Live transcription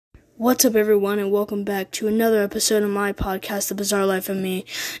What's up, everyone, and welcome back to another episode of my podcast, The Bizarre Life of Me.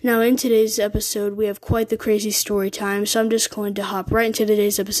 Now, in today's episode, we have quite the crazy story time, so I'm just going to hop right into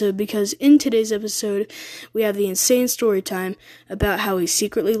today's episode, because in today's episode, we have the insane story time about how he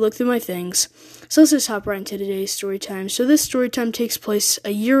secretly looked through my things. So let's just hop right into today's story time. So this story time takes place a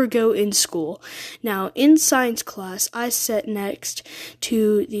year ago in school. Now, in science class, I sat next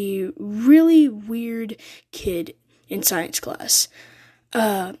to the really weird kid in science class.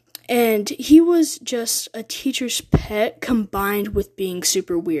 And he was just a teacher's pet combined with being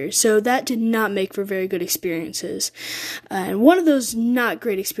super weird. So that did not make for very good experiences. And one of those not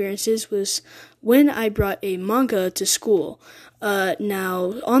great experiences was when I brought a manga to school.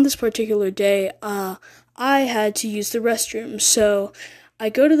 Now, on this particular day, I had to use the restroom. So I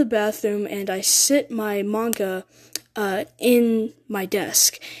go to the bathroom and I sit my manga in my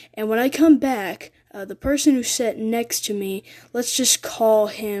desk. And when I come back, the person who sat next to me, let's just call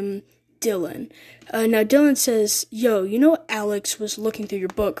him Dylan. Now, Dylan says, "Yo, you know Alex was looking through your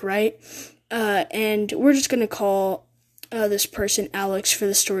book, right?" And we're just going to call this person Alex for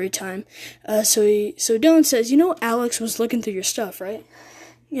the story time. So Dylan says, "You know Alex was looking through your stuff, right?"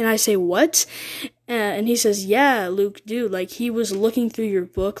 And I say, "What?" And he says, "Yeah, Luke, dude, like, he was looking through your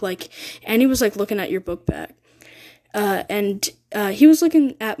book, and he was, looking at your book bag. And he was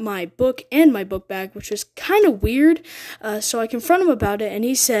looking at my book and my book bag, which was kind of weird. So I confront him about it, and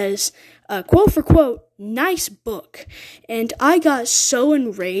he says, quote for quote, "Nice book." And I got so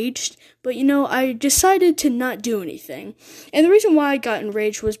enraged, but I decided to not do anything. And the reason why I got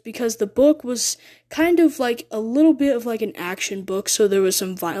enraged was because the book was kind of a little bit of an action book, so there was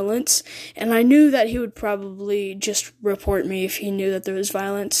some violence. And I knew that he would probably just report me if he knew that there was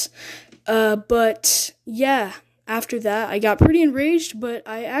violence. But yeah. After that, I got pretty enraged, but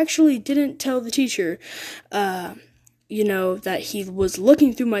I actually didn't tell the teacher, that he was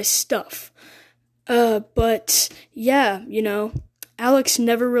looking through my stuff. But yeah, Alex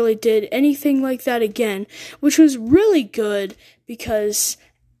never really did anything like that again, which was really good because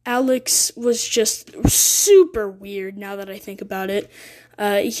Alex was just super weird now that I think about it.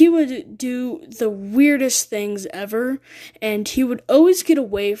 He would do the weirdest things ever, and he would always get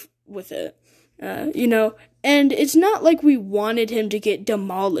away with it, And it's not like we wanted him to get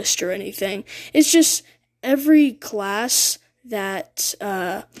demolished or anything. It's just every class that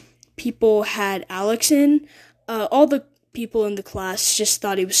people had Alex in, all the people in the class just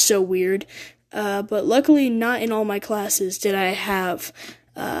thought he was so weird. But luckily, not in all my classes did I have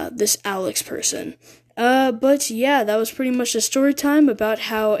this Alex person. But yeah, that was pretty much the story time about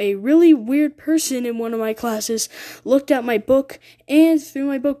how a really weird person in one of my classes looked at my book and threw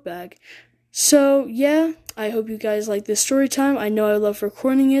my book bag. So, yeah, I hope you guys like this story time. I know I love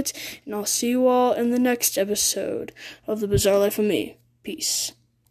recording it, and I'll see you all in the next episode of The Bizarre Life of Me. Peace.